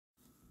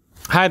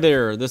Hi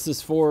there, this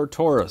is for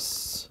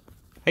Taurus.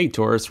 Hey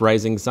Taurus,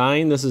 rising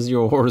sign. This is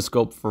your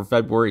horoscope for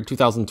February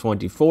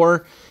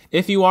 2024.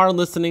 If you are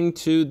listening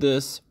to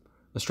this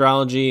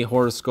astrology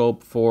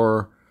horoscope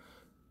for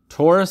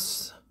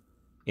Taurus,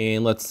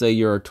 and let's say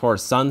you're a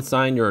Taurus sun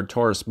sign, you're a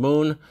Taurus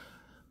moon,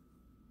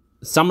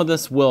 some of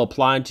this will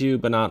apply to you,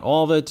 but not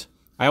all of it.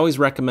 I always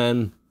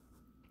recommend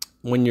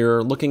when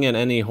you're looking at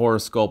any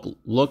horoscope,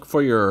 look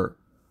for your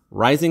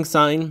rising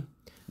sign.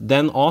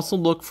 Then also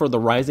look for the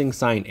rising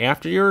sign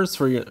after yours.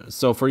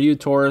 So for you,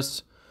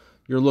 Taurus,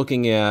 you're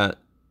looking at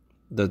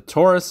the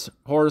Taurus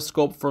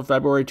horoscope for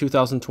February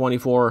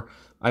 2024.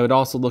 I would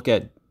also look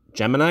at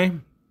Gemini.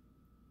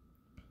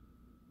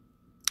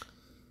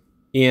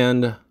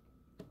 And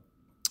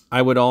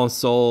I would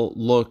also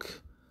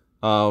look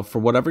for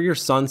whatever your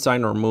sun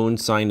sign or moon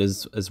sign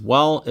is as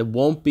well. It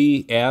won't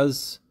be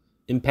as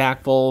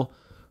impactful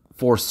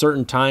for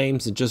certain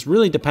times. It just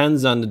really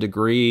depends on the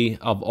degree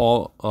of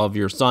all of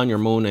your sun, your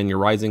moon, and your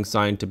rising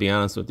sign, to be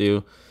honest with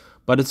you.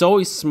 But it's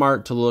always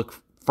smart to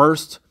look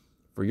first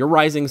for your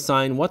rising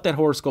sign, what that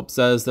horoscope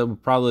says. That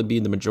would probably be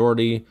the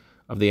majority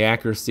of the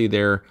accuracy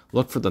there.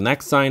 Look for the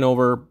next sign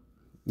over,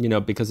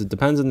 because it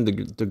depends on the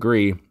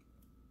degree.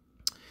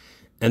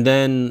 And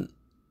then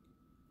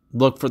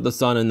look for the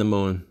sun and the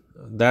moon.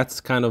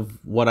 That's kind of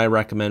what I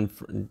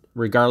recommend,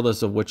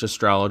 regardless of which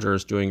astrologer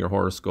is doing your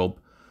horoscope.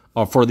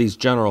 For these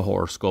general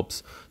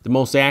horoscopes. The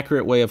most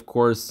accurate way, of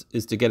course,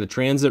 is to get a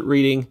transit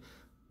reading,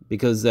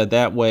 because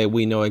that way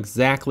we know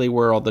exactly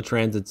where all the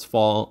transits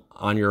fall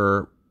on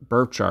your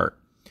birth chart.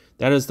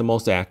 That is the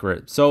most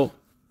accurate. So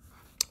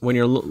when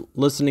you're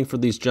listening for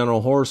these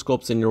general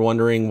horoscopes and you're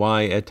wondering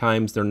why at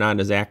times they're not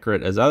as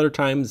accurate as other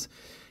times,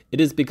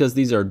 it is because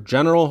these are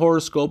general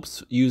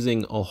horoscopes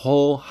using a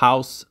whole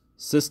house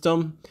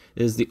system.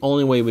 It is the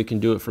only way we can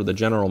do it for the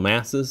general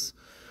masses.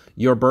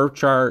 Your birth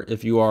chart,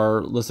 if you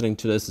are listening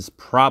to this, is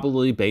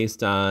probably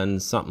based on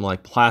something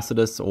like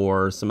Placidus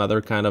or some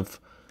other kind of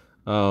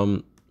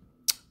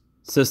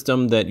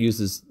system that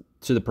uses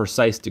to the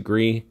precise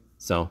degree.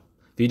 So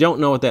if you don't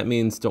know what that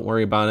means, don't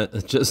worry about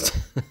it.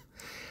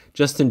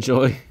 Just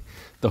enjoy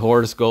the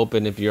horoscope.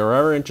 And if you're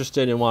ever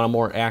interested and want a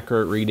more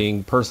accurate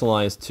reading,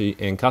 personalized to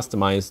and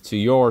customized to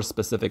your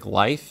specific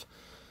life,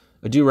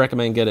 I do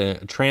recommend get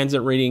a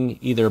transit reading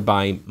either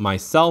by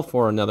myself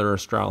or another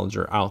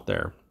astrologer out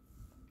there.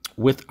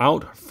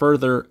 Without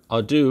further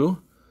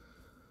ado,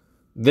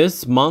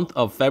 this month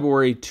of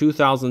February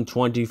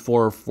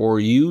 2024 for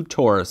you,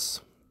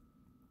 Taurus,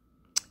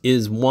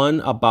 is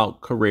one about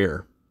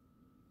career.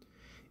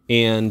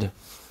 And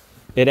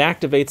it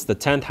activates the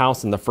 10th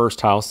house and the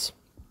first house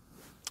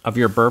of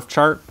your birth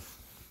chart.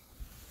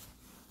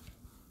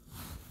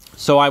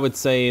 So I would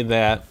say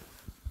that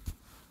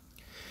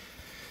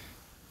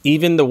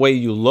even the way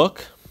you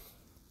look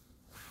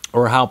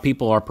or how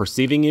people are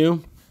perceiving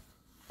you,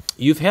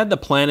 you've had the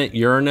planet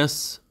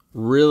Uranus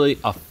really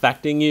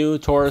affecting you,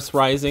 Taurus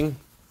rising.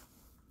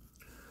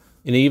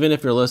 And even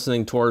if you're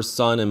listening Taurus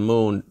sun and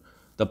moon,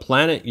 the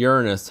planet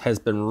Uranus has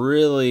been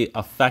really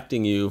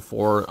affecting you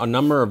for a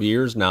number of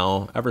years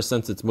now, ever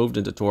since it's moved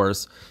into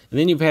Taurus. And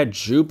then you've had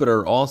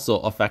Jupiter also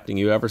affecting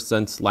you ever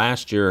since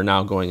last year,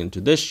 now going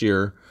into this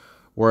year,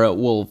 where it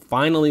will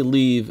finally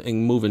leave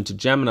and move into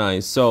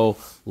Gemini. So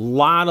a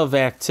lot of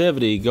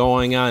activity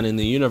going on in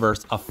the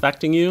universe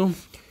affecting you.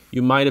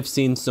 You might have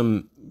seen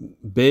some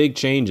big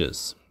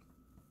changes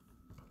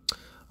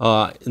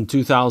in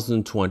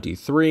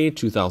 2023,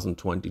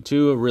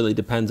 2022. It really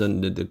depends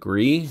on the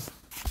degree.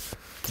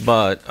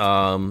 But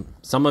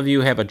some of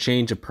you have a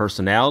change of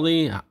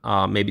personality.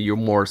 Maybe you're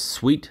more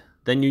sweet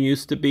than you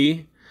used to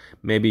be.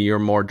 Maybe you're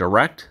more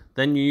direct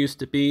than you used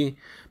to be.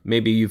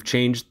 Maybe you've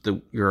changed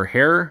your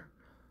hair,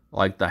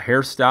 like the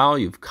hairstyle.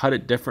 You've cut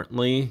it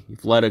differently.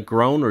 You've let it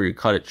grow or you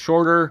cut it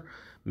shorter.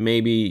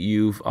 Maybe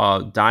you've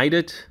dyed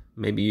it.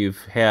 Maybe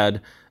you've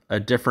had a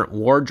different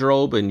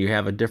wardrobe and you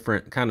have a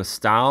different kind of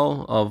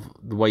style of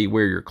the way you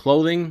wear your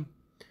clothing.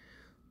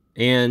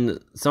 And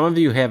some of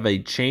you have a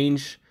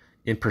change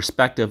in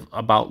perspective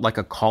about like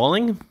a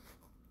calling.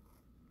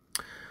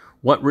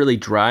 What really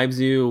drives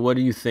you? What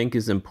do you think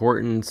is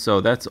important?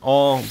 So that's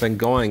all been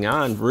going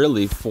on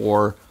really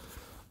for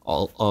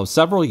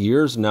several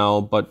years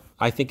now, but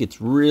I think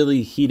it's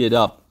really heated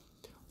up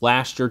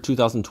last year,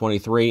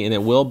 2023, and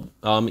it will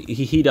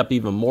heat up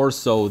even more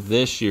so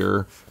this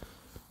year.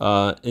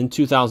 In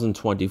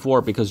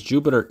 2024, because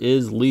Jupiter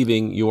is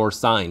leaving your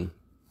sign.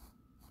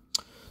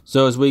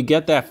 So as we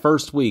get that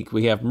first week,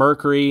 we have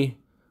Mercury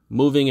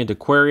moving into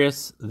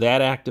Aquarius.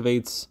 That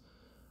activates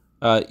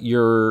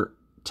your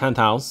 10th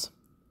house.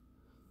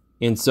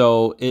 And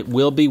so it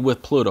will be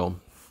with Pluto.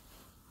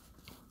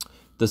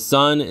 The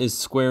sun is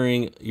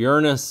squaring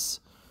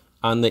Uranus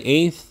on the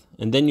 8th,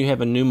 and then you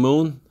have a new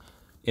moon,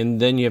 and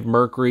then you have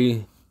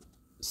Mercury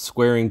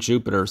squaring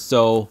Jupiter.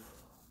 So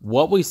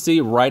what we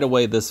see right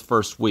away this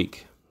first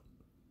week,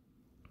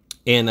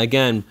 and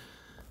again,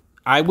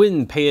 I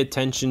wouldn't pay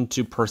attention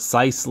to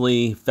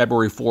precisely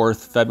February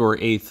 4th, February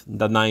 8th,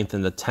 the 9th,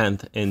 and the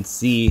 10th and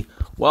see,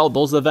 well,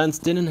 those events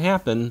didn't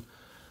happen.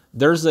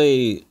 There's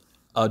a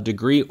a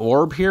degree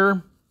orb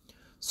here.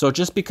 So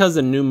just because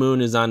the new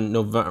moon is on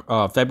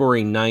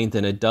February 9th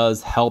and it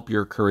does help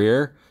your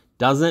career,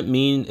 doesn't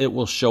mean it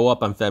will show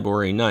up on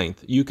February 9th.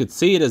 You could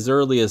see it as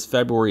early as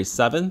February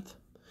 7th,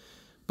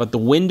 but the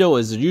window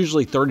is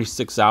usually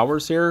 36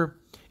 hours here.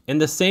 And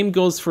the same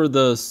goes for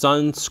the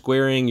Sun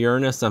squaring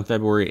Uranus on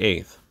February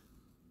 8th.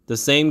 The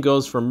same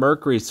goes for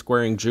Mercury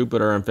squaring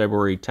Jupiter on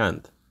February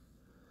 10th.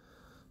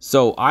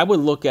 So I would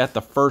look at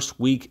the first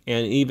week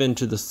and even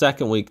to the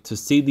second week to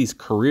see these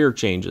career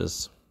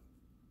changes.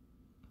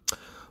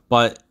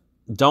 But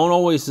don't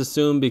always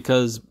assume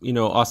because,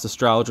 us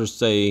astrologers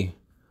say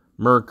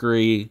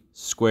Mercury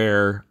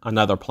square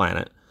another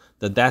planet,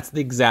 that's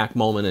the exact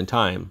moment in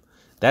time.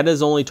 That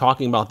is only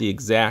talking about the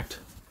exact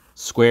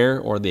square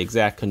or the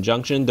exact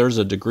conjunction. There's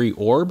a degree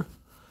orb.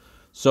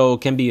 So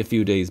it can be a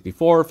few days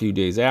before, a few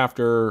days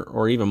after,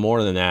 or even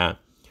more than that.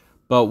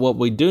 But what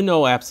we do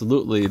know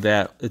absolutely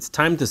that it's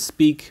time to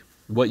speak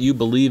what you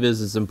believe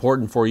is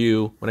important for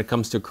you when it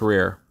comes to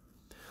career.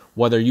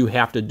 Whether you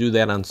have to do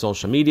that on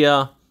social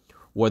media,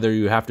 whether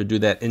you have to do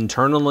that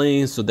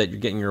internally so that you're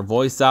getting your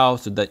voice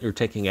out, so that you're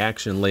taking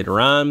action later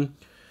on.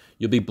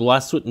 You'll be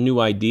blessed with new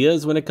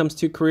ideas when it comes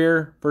to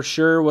career, for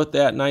sure, with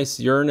that nice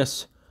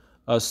Uranus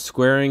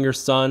squaring your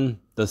sun,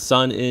 the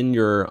sun in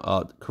your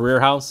career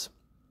house.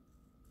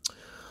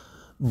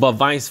 But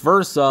vice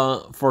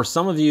versa, for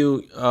some of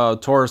you,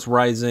 Taurus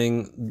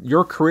rising,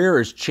 your career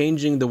is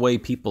changing the way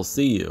people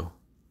see you.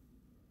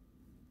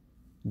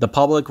 The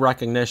public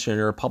recognition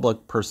or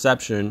public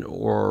perception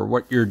or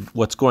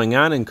what's going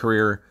on in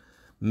career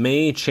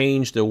may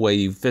change the way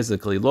you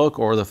physically look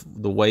or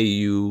the way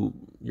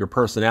your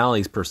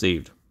personality is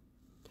perceived.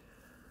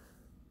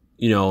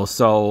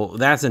 So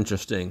that's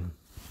interesting.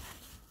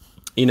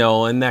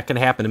 And that can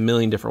happen a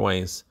million different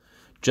ways.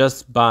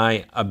 Just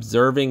by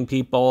observing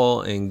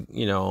people and,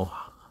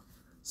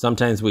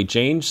 sometimes we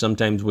change,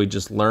 sometimes we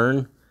just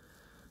learn.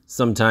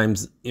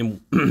 Sometimes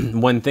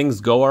when things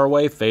go our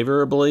way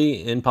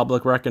favorably in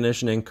public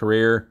recognition and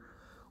career,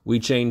 we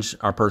change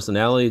our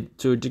personality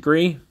to a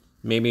degree.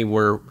 Maybe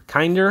we're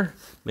kinder,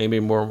 maybe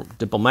more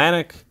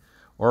diplomatic,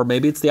 or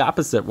maybe it's the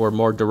opposite. We're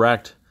more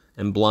direct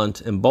and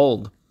blunt and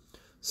bold.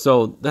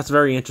 So that's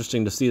very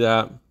interesting to see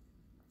that.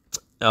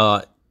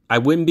 I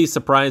wouldn't be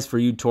surprised for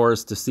you,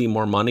 Taurus, to see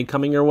more money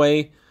coming your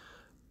way,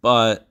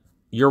 but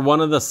you're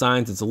one of the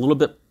signs that's a little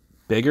bit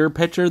bigger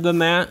picture than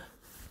that.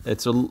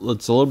 It's a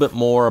little bit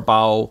more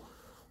about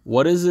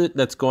what is it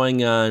that's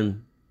going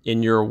on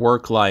in your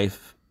work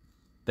life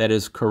that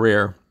is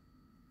career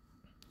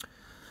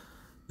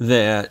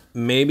that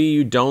maybe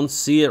you don't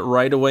see it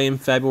right away in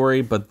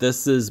February, but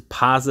this is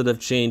positive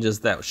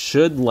changes that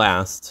should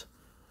last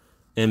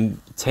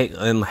and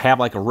have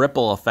like a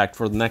ripple effect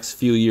for the next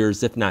few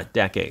years, if not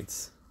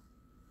decades.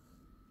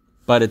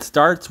 But it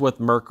starts with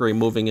Mercury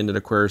moving into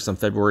Aquarius on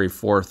February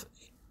 4th,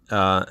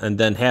 and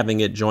then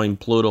having it join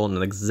Pluto in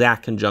an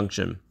exact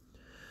conjunction.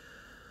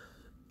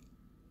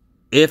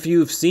 If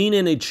you've seen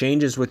any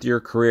changes with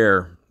your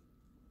career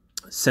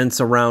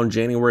since around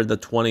January the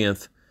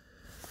 20th,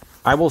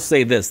 I will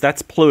say this,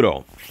 that's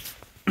Pluto.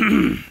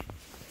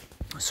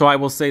 So I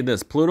will say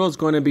this, Pluto is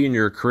going to be in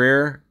your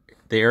career,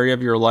 the area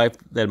of your life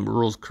that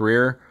rules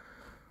career,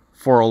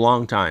 for a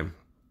long time.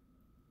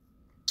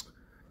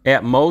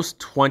 At most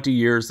 20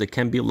 years, it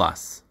can be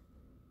less.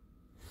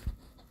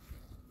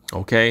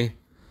 Okay?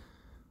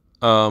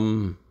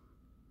 So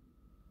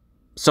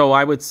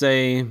I would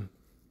say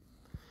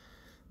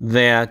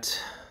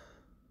that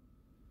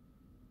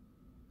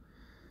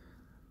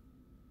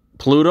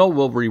Pluto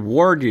will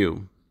reward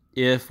you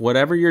if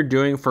whatever you're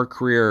doing for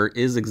career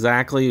is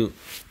exactly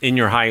in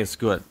your highest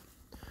good.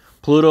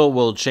 Pluto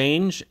will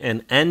change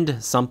and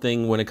end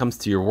something when it comes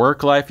to your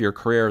work life, your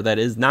career, that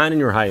is not in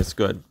your highest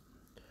good.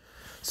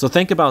 So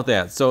think about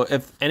that. So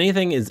if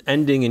anything is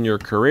ending in your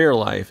career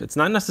life, it's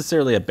not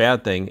necessarily a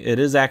bad thing. It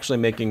is actually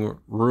making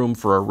room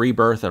for a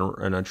rebirth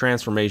and a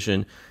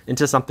transformation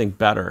into something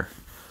better.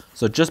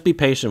 So just be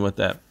patient with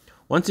that.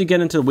 Once you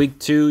get into week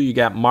 2, you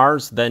got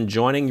Mars then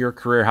joining your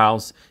career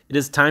house. It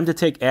is time to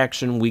take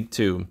action week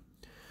 2.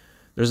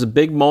 There's a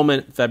big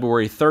moment,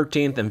 February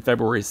 13th and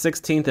February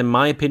 16th, in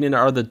my opinion,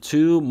 are the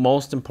two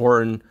most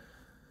important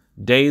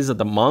days of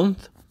the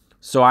month.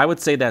 So I would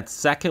say that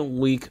second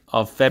week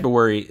of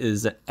February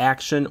is an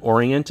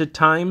action-oriented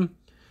time,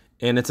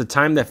 and it's a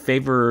time that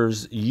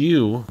favors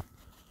you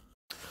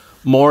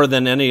more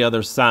than any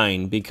other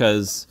sign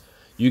because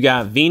you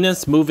got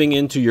Venus moving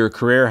into your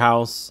career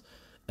house,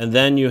 and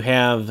then you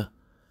have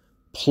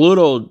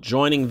Pluto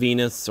joining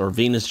Venus, or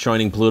Venus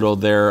joining Pluto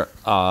there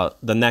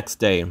the next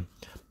day.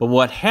 But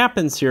what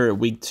happens here at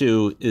week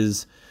 2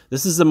 is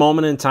this is the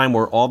moment in time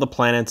where all the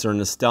planets are in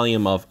the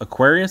stellium of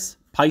Aquarius,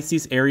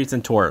 Pisces, Aries,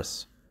 and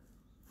Taurus.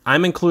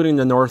 I'm including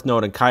the North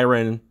Node in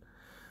Chiron,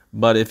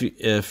 but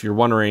if you're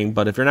wondering,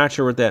 but if you're not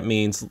sure what that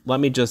means, let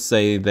me just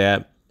say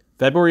that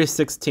February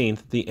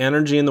 16th, the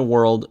energy in the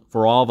world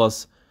for all of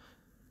us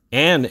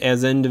and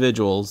as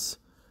individuals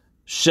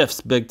shifts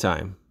big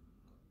time.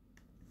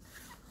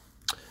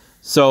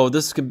 So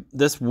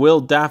this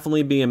will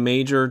definitely be a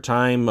major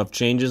time of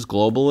changes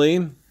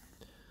globally.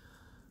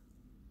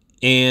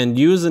 And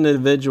you as an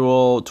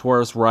individual,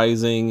 Taurus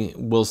rising,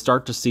 will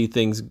start to see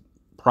things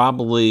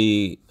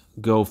probably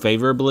go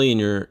favorably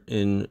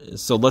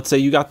so let's say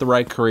you got the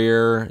right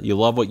career, you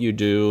love what you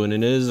do, and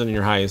it is in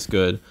your highest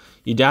good.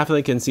 You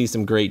definitely can see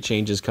some great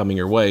changes coming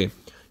your way.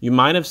 You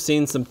might have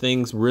seen some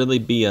things really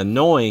be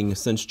annoying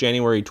since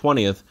January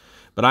 20th,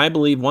 but I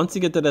believe once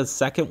you get to the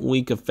second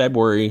week of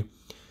February,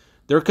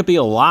 there could be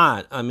a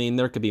lot. I mean,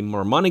 there could be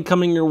more money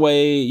coming your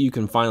way. You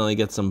can finally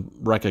get some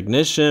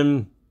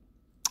recognition,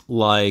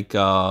 like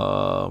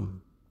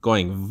going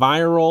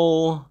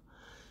viral.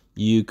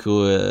 You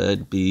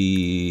could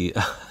be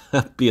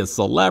a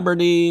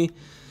celebrity.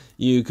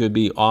 You could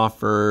be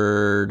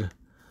offered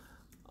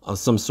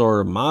some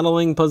sort of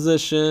modeling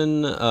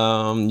position.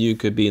 You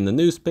could be in the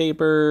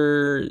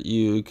newspaper.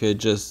 You could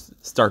just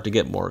start to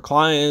get more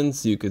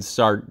clients. You could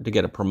start to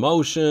get a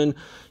promotion.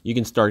 You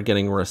can start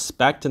getting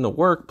respect in the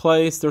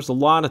workplace. There's a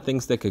lot of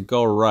things that could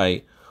go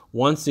right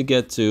once you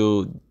get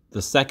to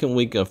the second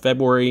week of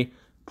February,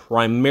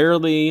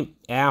 primarily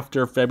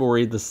after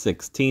February the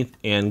 16th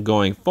and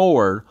going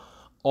forward,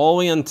 all the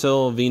way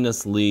until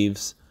Venus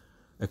leaves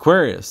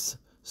Aquarius.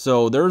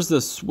 So there's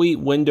this sweet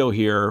window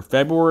here,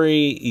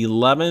 February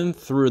 11th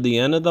through the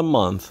end of the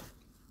month,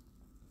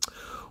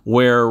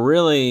 where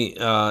really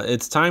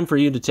it's time for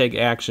you to take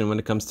action when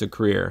it comes to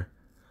career.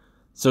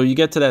 So you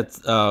get to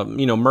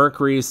that,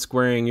 Mercury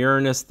squaring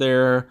Uranus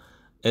there.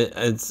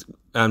 It's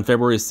on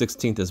February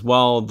 16th as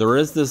well. There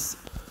is this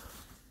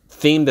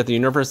theme that the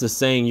universe is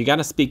saying you got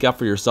to speak up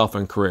for yourself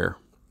in career.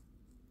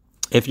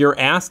 If you're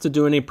asked to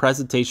do any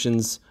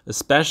presentations,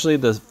 especially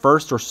the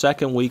first or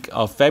second week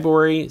of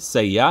February,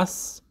 say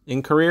yes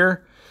in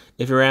career.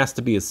 If you're asked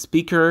to be a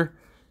speaker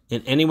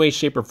in any way,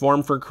 shape, or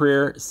form for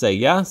career, say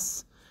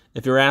yes.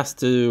 If you're asked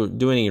to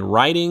do any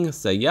writing,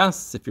 say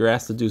yes. If you're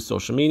asked to do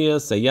social media,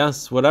 say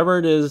yes. Whatever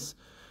it is,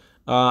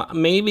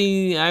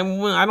 maybe,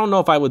 I don't know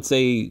if I would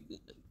say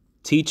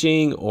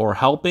teaching or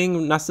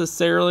helping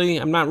necessarily.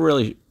 I'm not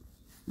really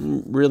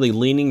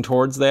leaning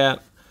towards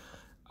that.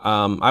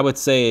 I would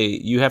say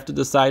you have to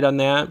decide on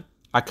that.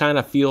 I kind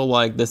of feel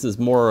like this is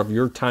more of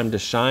your time to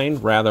shine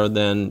rather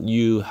than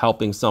you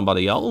helping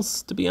somebody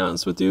else, to be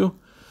honest with you.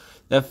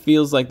 That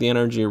feels like the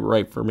energy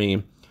right for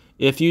me.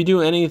 If you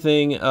do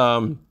anything,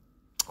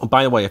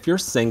 by the way, if you're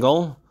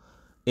single,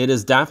 it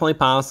is definitely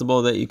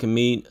possible that you can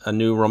meet a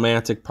new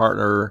romantic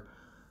partner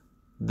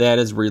that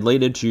is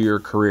related to your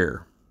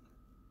career.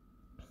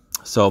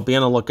 So be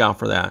on the lookout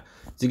for that.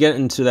 To get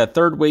into that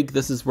third week,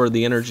 this is where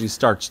the energy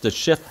starts to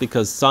shift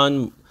because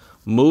Sun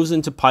moves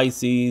into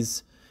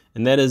Pisces,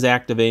 and that is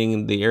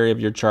activating the area of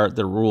your chart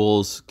that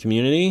rules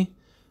community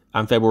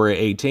on February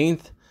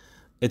 18th.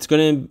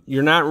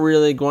 You're not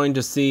really going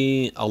to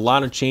see a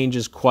lot of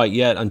changes quite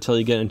yet until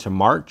you get into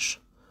March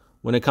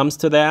when it comes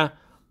to that.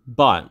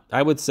 But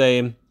I would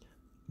say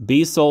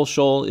be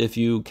social if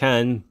you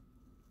can,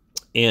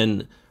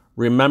 and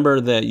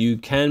remember that you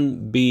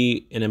can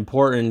be an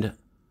important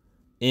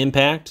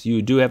impact.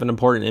 You do have an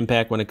important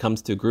impact when it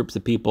comes to groups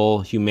of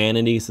people,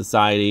 humanity,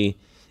 society,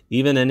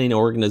 even any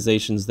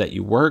organizations that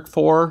you work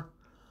for.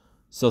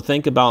 So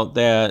think about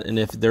that. And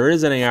if there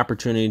is any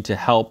opportunity to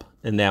help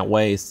in that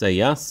way, say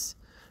yes.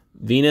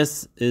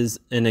 Venus is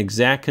in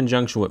exact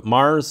conjunction with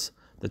Mars,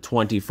 the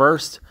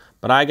 21st.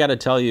 But I got to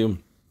tell you,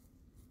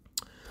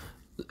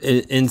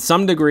 in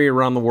some degree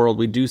around the world,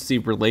 we do see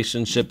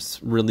relationships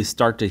really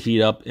start to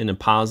heat up in a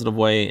positive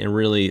way and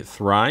really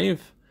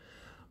thrive.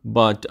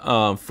 But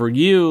for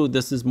you,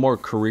 this is more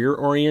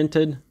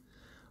career-oriented.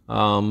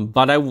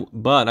 But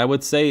I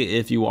would say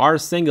if you are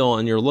single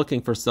and you're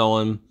looking for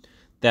someone,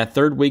 that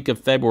third week of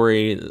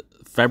February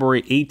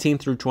 18th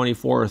through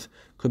 24th,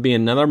 could be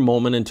another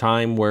moment in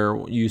time where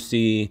you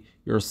see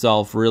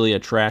yourself really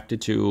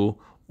attracted to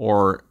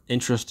or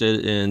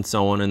interested in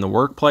someone in the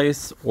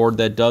workplace or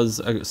that does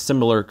a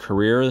similar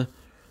career.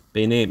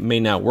 They may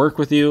not work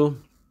with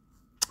you,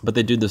 but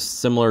they do the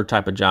similar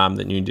type of job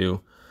that you do.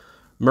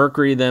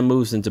 Mercury then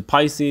moves into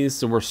Pisces,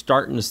 so we're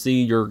starting to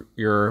see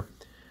your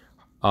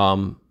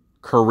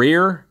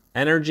career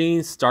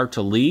energy start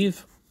to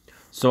leave.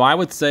 So I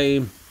would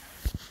say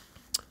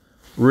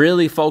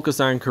really focus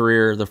on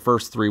career the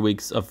first 3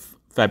 weeks of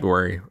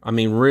February. I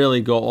mean,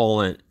 really go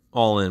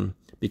all in,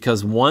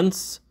 because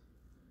once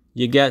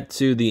you get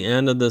to the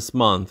end of this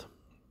month,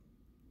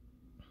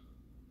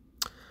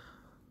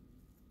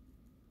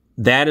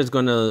 that is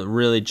going to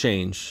really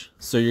change.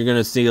 So you're going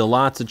to see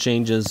lots of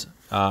changes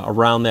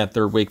around that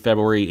third week,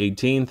 February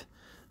 18th.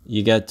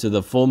 You get to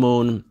the full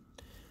moon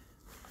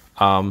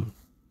on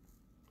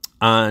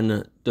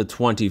the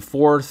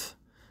 24th.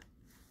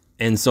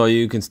 And so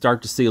you can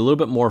start to see a little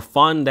bit more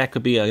fun. That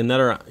could be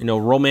another,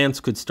 romance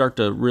could start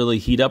to really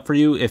heat up for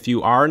you. If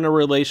you are in a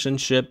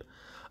relationship,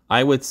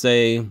 I would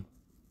say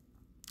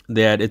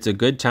that it's a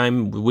good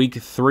time, week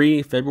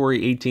 3, February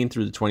 18th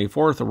through the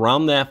 24th,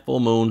 around that full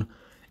moon,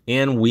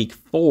 and week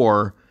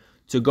 4,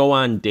 to go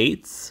on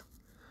dates,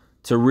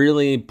 to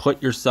really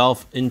put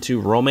yourself into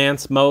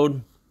romance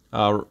mode.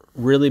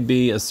 Really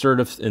be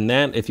assertive in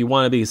that. If you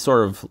want to be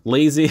sort of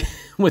lazy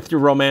with your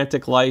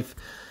romantic life,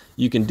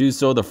 you can do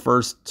so the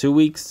first 2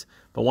 weeks.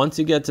 But once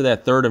you get to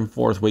that 3rd and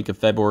 4th week of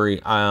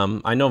February,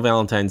 I know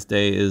Valentine's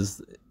Day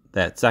is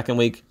that 2nd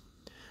week,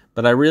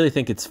 but I really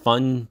think it's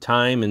fun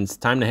time, and it's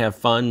time to have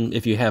fun.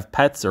 If you have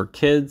pets or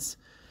kids,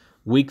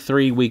 week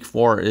 3, week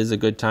 4 is a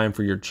good time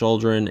for your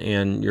children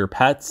and your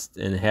pets,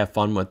 and have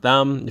fun with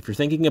them. If you're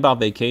thinking about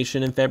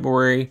vacation in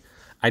February,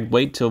 I'd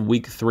wait till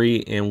week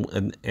 3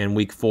 and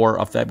week 4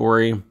 of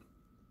February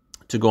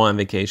to go on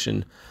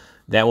vacation.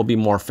 That will be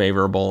more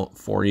favorable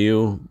for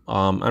you.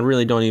 I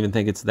really don't even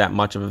think it's that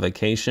much of a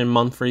vacation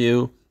month for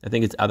you. I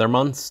think it's other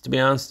months, to be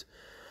honest.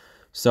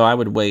 So I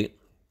would wait.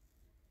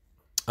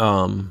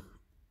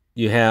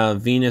 You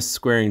have Venus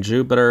squaring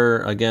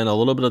Jupiter. Again, a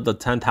little bit of the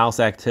 10th house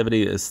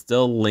activity is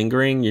still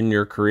lingering in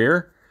your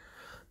career.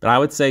 But I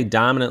would say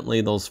dominantly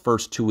those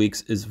first 2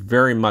 weeks is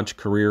very much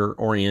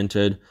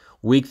career-oriented.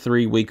 Week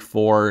 3, week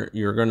 4,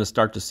 you're going to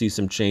start to see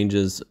some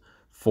changes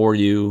for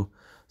you.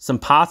 Some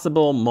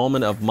possible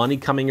moment of money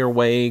coming your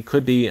way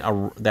could be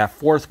that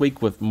 4th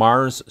week with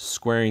Mars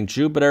squaring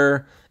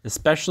Jupiter,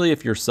 especially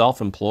if you're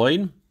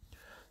self-employed.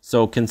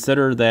 So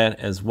consider that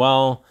as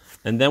well.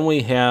 And then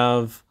we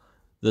have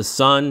the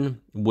Sun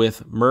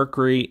with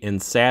Mercury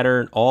and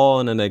Saturn all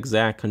in an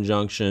exact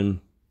conjunction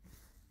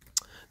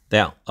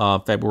that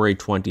February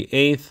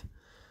 28th.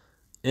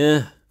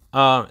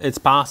 It's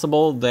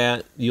possible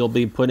that you'll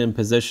be put in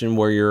position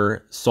where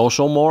you're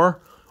social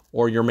more,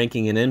 or you're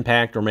making an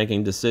impact or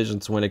making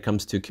decisions when it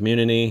comes to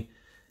community.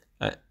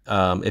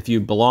 If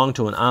you belong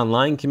to an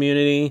online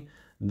community,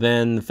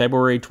 then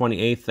February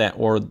 28th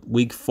or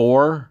week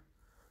 4,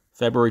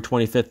 February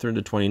 25th through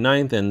the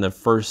 29th, and the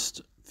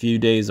first few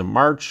days of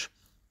March,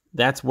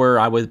 that's where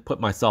I would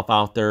put myself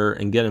out there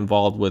and get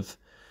involved with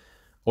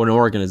an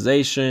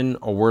organization,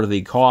 a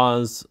worthy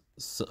cause,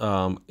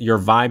 your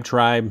vibe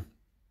tribe.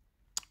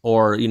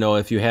 Or,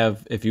 if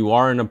you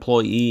are an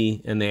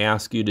employee and they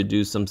ask you to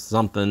do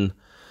something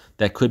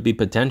that could be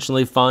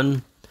potentially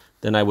fun,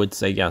 then I would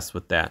say yes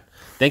with that.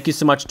 Thank you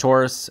so much,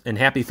 Taurus, and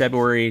happy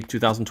February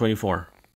 2024.